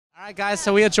Alright guys,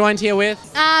 so we are joined here with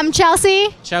Chelsea.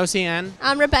 Chelsea and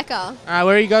I'm Rebecca. Alright,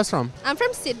 where are you guys from? I'm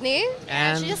from Sydney.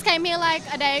 And She just came here like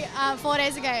 4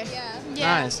 days ago.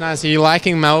 Yeah. Nice. Are you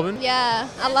liking Melbourne? Yeah.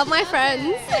 I love my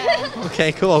friends.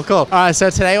 Okay, cool. Alright, so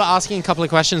today we're asking a couple of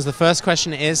questions. The first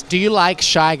question is, do you like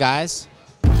shy guys?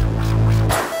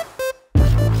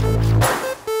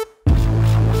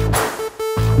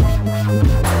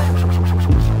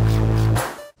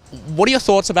 What are your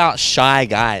thoughts about shy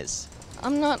guys? I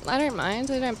don't mind.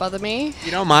 They don't bother me. You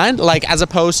don't mind? Like, as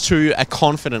opposed to a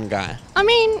confident guy? I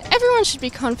mean, everyone should be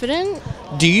confident.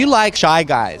 Do you like shy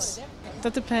guys?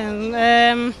 That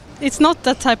depends. It's not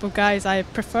that type of guys I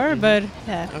prefer, but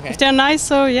yeah. Okay. If they're nice,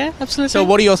 so yeah, absolutely. So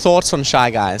what are your thoughts on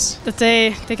shy guys? That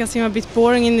they can seem a bit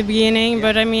boring in the beginning,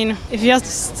 but I mean, if you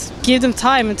just give them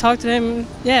time and talk to them,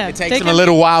 yeah. It takes them a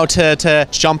little while to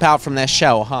jump out from their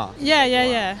shell, huh?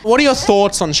 Yeah. What are your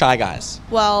thoughts on shy guys?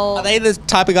 Well, Are they the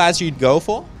type of guys you'd go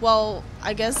for? well,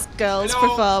 I guess girls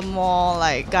prefer more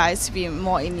like guys to be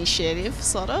more initiative,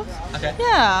 sort of. Okay.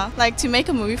 Yeah, like to make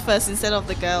a movie first instead of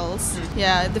the girls.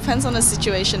 Yeah, it depends on the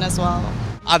situation as well.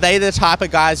 Are they the type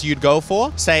of guys you'd go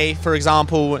for? Say, for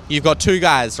example, you've got two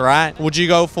guys, right? Would you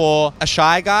go for a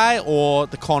shy guy or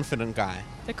the confident guy?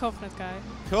 The confident guy.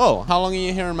 Cool. How long are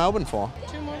you here in Melbourne for?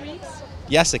 2 more weeks.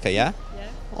 Jessica, yeah? Yeah.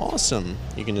 Awesome.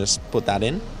 You can just put that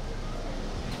in.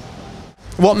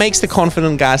 What makes the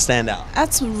confident guy stand out?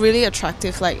 That's really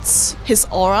attractive. Like it's his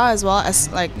aura as well as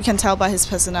like you can tell by his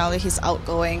personality. He's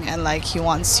outgoing and like he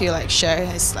wants to like share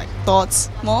his like thoughts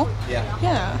more. Yeah.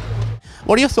 Yeah.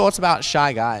 What are your thoughts about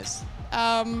shy guys?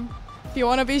 If you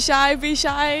want to be shy, be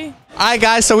shy. Alright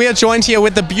guys, so we are joined here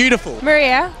with the beautiful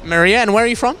Maria. Maria, and where are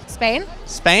you from? Spain.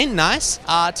 Spain, nice.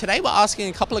 Today we're asking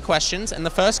a couple of questions, and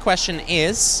the first question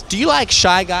is, do you like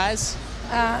shy guys?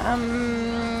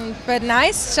 But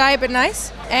nice. Shy but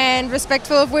nice. And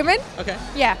respectful of women. Okay.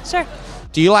 Yeah, sure.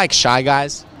 Do you like shy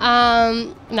guys?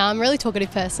 No, I'm a really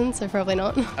talkative person, so probably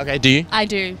not. Okay, do you? I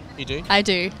do. You do? I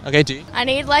do. Okay, do you? I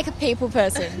need like a people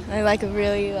person. I like a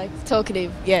really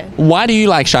talkative. Yeah. Why do you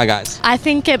like shy guys? I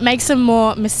think it makes them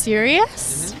more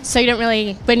mysterious. So you don't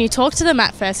really, when you talk to them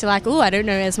at first, you're like, oh, I don't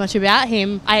know as much about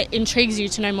him. It intrigues you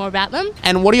to know more about them.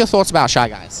 And what are your thoughts about shy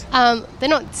guys? They're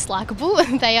not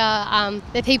dislikable. They are.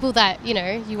 They're people that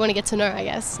you want to get to know, I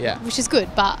guess. Yeah. Which is good.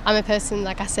 But I'm a person,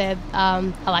 like I said,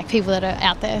 I like people that are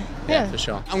out there. Yeah. For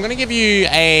sure. I'm going to give you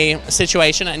a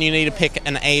situation and you need to pick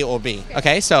an A or B.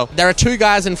 Okay, so there are two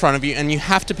guys in front of you and you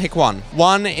have to pick one.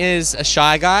 One is a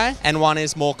shy guy and one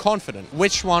is more confident.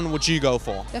 Which one would you go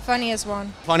for? The funniest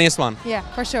one. Funniest one. Yeah,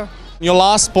 for sure. Your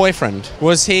last boyfriend,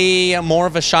 was he more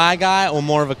of a shy guy or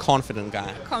more of a confident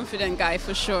guy? Confident guy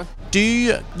for sure. Do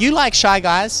you like shy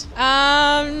guys?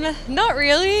 Not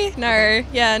really. No.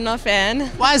 Yeah, not a fan.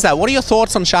 Why is that? What are your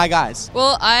thoughts on shy guys?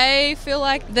 Well, I feel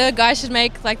like the guy should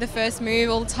make like the first move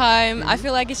all the time. I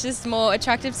feel like it's just more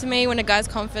attractive to me when a guy's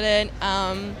confident.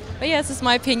 But yeah, it's just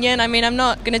my opinion. I mean, I'm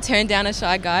not going to turn down a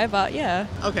shy guy, but yeah.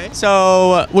 Okay.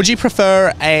 So, would you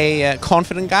prefer a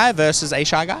confident guy versus a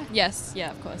shy guy? Yes, yeah,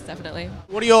 of course, definitely.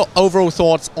 What are your overall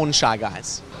thoughts on shy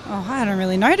guys? Oh, I don't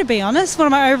really know, to be honest. What are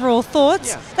my overall thoughts?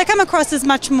 Yeah. They come across as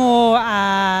much more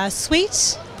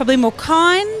sweet, probably more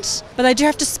kind, but they do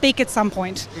have to speak at some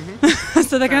point.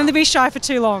 So they can only be shy for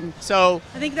too long. So,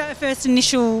 I think that first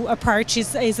initial approach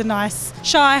is a nice,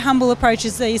 shy, humble approach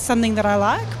is something that I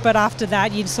like, but after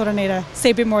that you sort of need to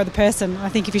see a bit more of the person. I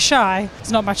think if you're shy,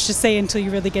 there's not much to see until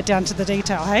you really get down to the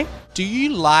detail, hey? do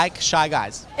you like shy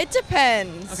guys? It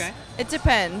depends. Okay. It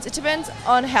depends. It depends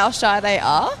on how shy they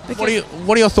are.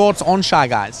 What are your thoughts on shy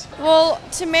guys? Well,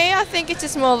 to me, I think it's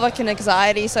just more like an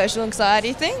social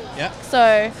anxiety thing. Yeah.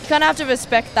 So you kind of have to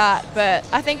respect that. But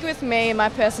I think with me and my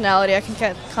personality, I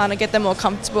can kind of get them more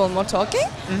comfortable and more talking.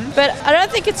 But I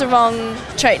don't think it's a wrong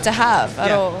trait to have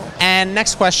at all. And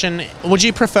next question, would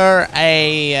you prefer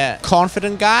a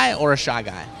confident guy or a shy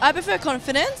guy? I prefer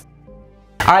confidence.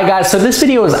 Alright guys, so this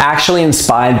video was actually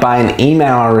inspired by an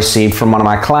email I received from one of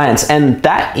my clients, and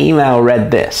that email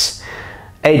read this.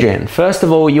 Adrian, first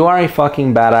of all, you are a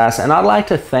fucking badass and I'd like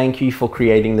to thank you for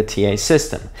creating the TA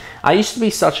system. I used to be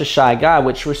such a shy guy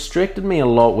which restricted me a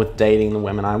lot with dating the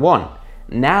women I want.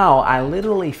 Now I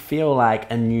literally feel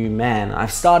like a new man.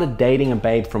 I've started dating a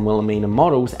babe from Wilhelmina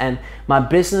Models and my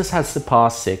business has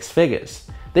surpassed 6 figures.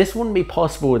 This wouldn't be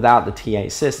possible without the TA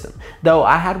system, though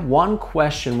I had one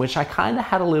question which I kind of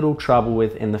had a little trouble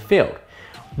with in the field.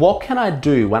 What can I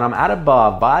do when I'm at a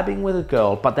bar vibing with a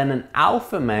girl, but then an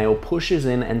alpha male pushes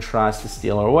in and tries to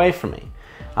steal her away from me?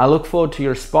 I look forward to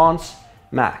your response,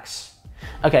 Max.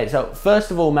 Okay, so first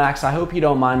of all, Max, I hope you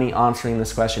don't mind me answering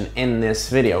this question in this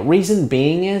video. Reason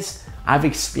being is, I've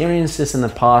experienced this in the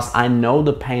past. I know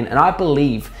the pain, and I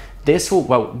believe this will,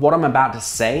 well, what I'm about to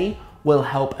say will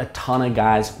help a ton of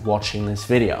guys watching this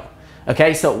video.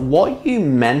 Okay, so what you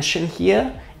mention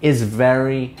here is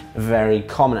very, very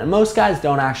common, and most guys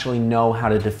don't actually know how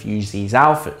to diffuse these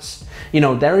alphas. You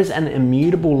know, there is an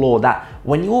immutable law that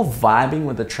when you're vibing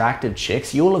with attractive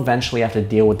chicks, you'll eventually have to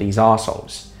deal with these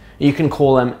assholes. You can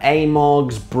call them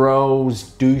amogs, bros,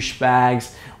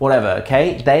 douchebags, whatever,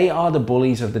 okay? They are the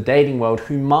bullies of the dating world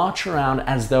who march around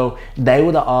as though they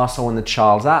were the arsehole in the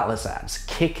Charles Atlas ads,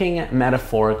 kicking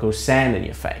metaphorical sand in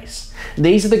your face.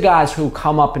 These are the guys who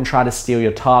come up and try to steal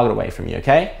your target away from you,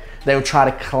 okay? They will try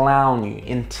to clown you,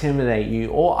 intimidate you,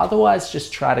 or otherwise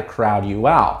just try to crowd you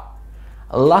out.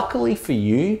 Luckily for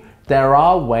you, there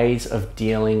are ways of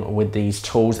dealing with these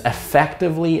tools,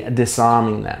 effectively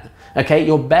disarming them. Okay,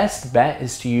 your best bet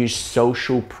is to use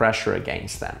social pressure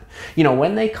against them. You know,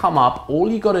 when they come up, all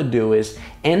you gotta do is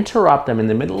interrupt them in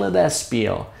the middle of their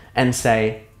spiel and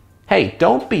say, hey,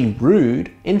 don't be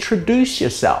rude, introduce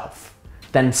yourself.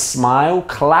 Then smile,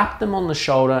 clap them on the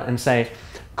shoulder and say,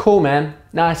 cool man,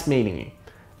 nice meeting you.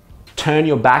 Turn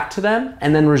your back to them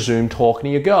and then resume talking to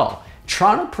your girl.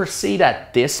 Trying to proceed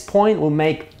at this point will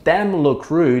make them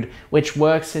look rude, which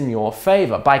works in your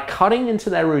favor. By cutting into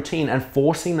their routine and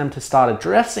forcing them to start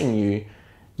addressing you,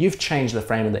 you've changed the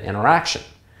frame of the interaction.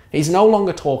 He's no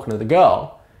longer talking to the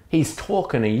girl, he's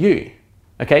talking to you.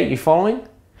 Okay, you following?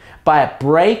 By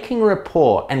breaking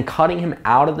rapport and cutting him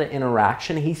out of the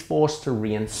interaction, he's forced to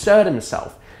reinsert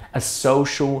himself, a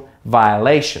social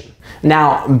violation.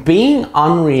 Now, being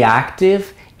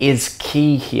unreactive is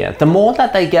key here. The more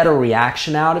that they get a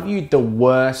reaction out of you, the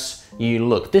worse you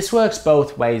look. This works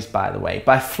both ways, by the way.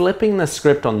 By flipping the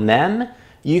script on them,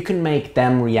 you can make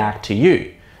them react to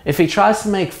you. If he tries to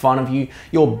make fun of you,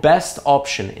 your best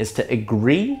option is to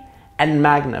agree and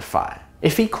magnify.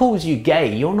 If he calls you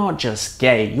gay, you're not just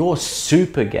gay, you're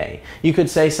super gay. You could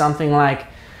say something like,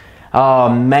 oh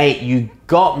mate, you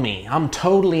got me. I'm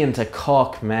totally into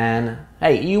cock, man.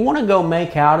 Hey, you wanna go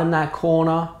make out in that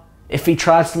corner? If he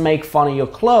tries to make fun of your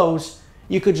clothes,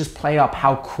 you could just play up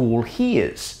how cool he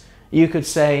is. You could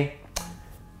say,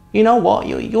 you know what,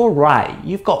 you're right.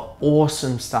 You've got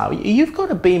awesome style. You've got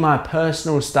to be my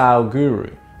personal style guru.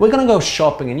 We're gonna go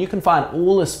shopping and you can find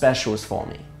all the specials for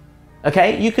me.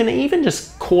 Okay, you can even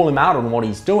just call him out on what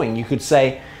he's doing. You could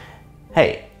say,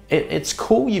 hey, it's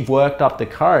cool you've worked up the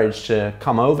courage to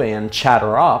come over and chat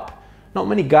her up. Not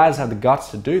many guys have the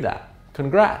guts to do that.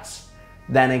 Congrats.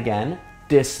 Then again,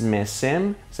 dismiss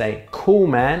him, say, cool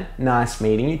man, nice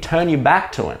meeting you, turn your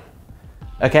back to him.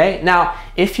 Okay, now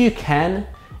if you can,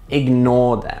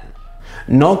 ignore them.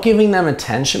 Not giving them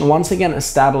attention once again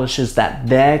establishes that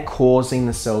they're causing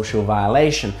the social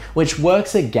violation, which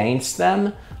works against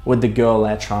them with the girl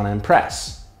they're trying to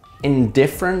impress.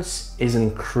 Indifference is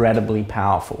incredibly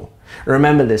powerful.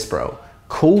 Remember this, bro.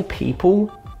 Cool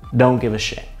people don't give a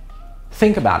shit.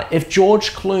 Think about it. If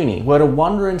George Clooney were to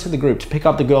wander into the group to pick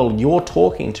up the girl you're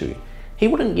talking to, he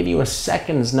wouldn't give you a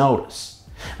second's notice.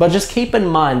 But just keep in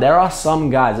mind, there are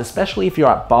some guys, especially if you're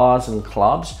at bars and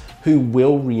clubs, who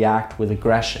will react with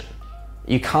aggression.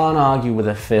 You can't argue with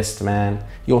a fist, man.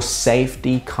 Your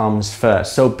safety comes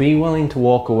first. So be willing to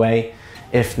walk away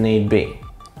if need be.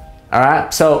 All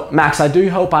right, so Max, I do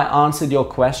hope I answered your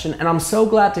question, and I'm so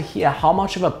glad to hear how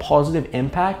much of a positive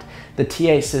impact the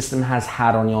T8 system has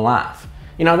had on your life.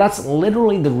 You know, that's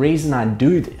literally the reason I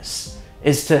do this,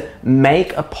 is to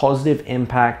make a positive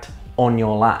impact on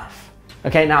your life.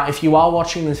 Okay, now if you are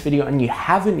watching this video and you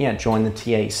haven't yet joined the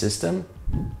T8 system,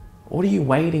 what are you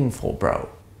waiting for, bro?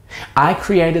 I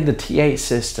created the T8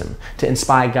 system to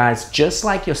inspire guys just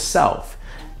like yourself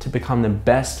to become the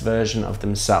best version of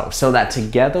themselves so that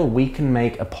together we can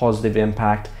make a positive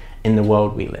impact in the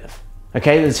world we live.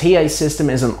 Okay, the T8 system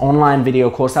is an online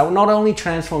video course that will not only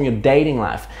transform your dating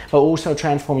life, but also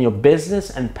transform your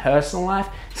business and personal life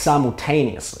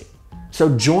simultaneously.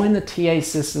 So join the T8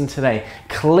 system today.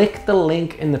 Click the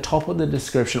link in the top of the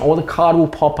description, or the card will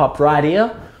pop up right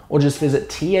here, or just visit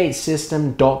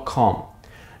t8system.com.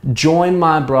 Join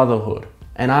my brotherhood,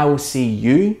 and I will see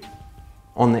you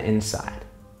on the inside.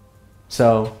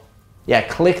 So yeah,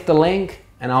 click the link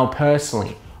and I'll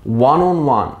personally,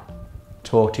 one-on-one,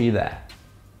 talk to you there.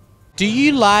 Do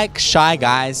you like shy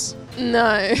guys?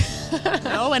 No.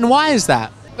 No, and why is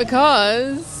that?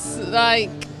 Because, like,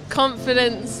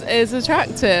 confidence is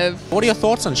attractive. What are your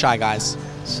thoughts on shy guys?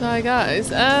 Shy guys?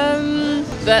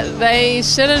 That they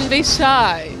shouldn't be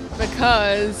shy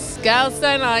because girls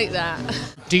don't like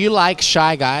that. Do you like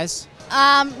shy guys?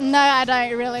 No, I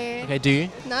don't really. Okay, do you?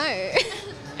 No.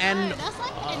 And No, that's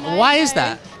like a no-no. why is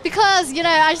that? Because, you know,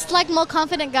 I just like more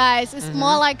confident guys. It's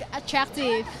more like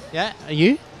attractive. Yeah, are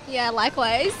you? Yeah,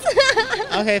 likewise.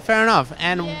 Okay, fair enough.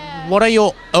 And what are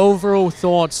your overall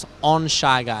thoughts on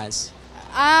shy guys?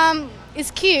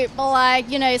 It's cute, but like,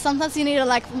 you know, sometimes you need to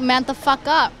like man the fuck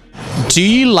up. Do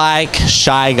you like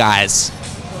shy guys?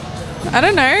 I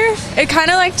don't know. It kind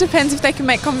of like depends if they can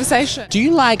make conversation. Do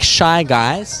you like shy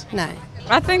guys? No.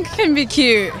 I think it can be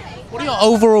cute. What are your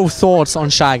overall thoughts on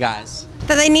shy guys?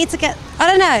 That they need to get, I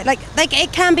don't know, like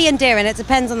it can be endearing. It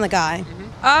depends on the guy.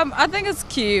 I think it's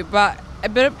cute, but a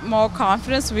bit more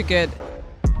confidence would be good.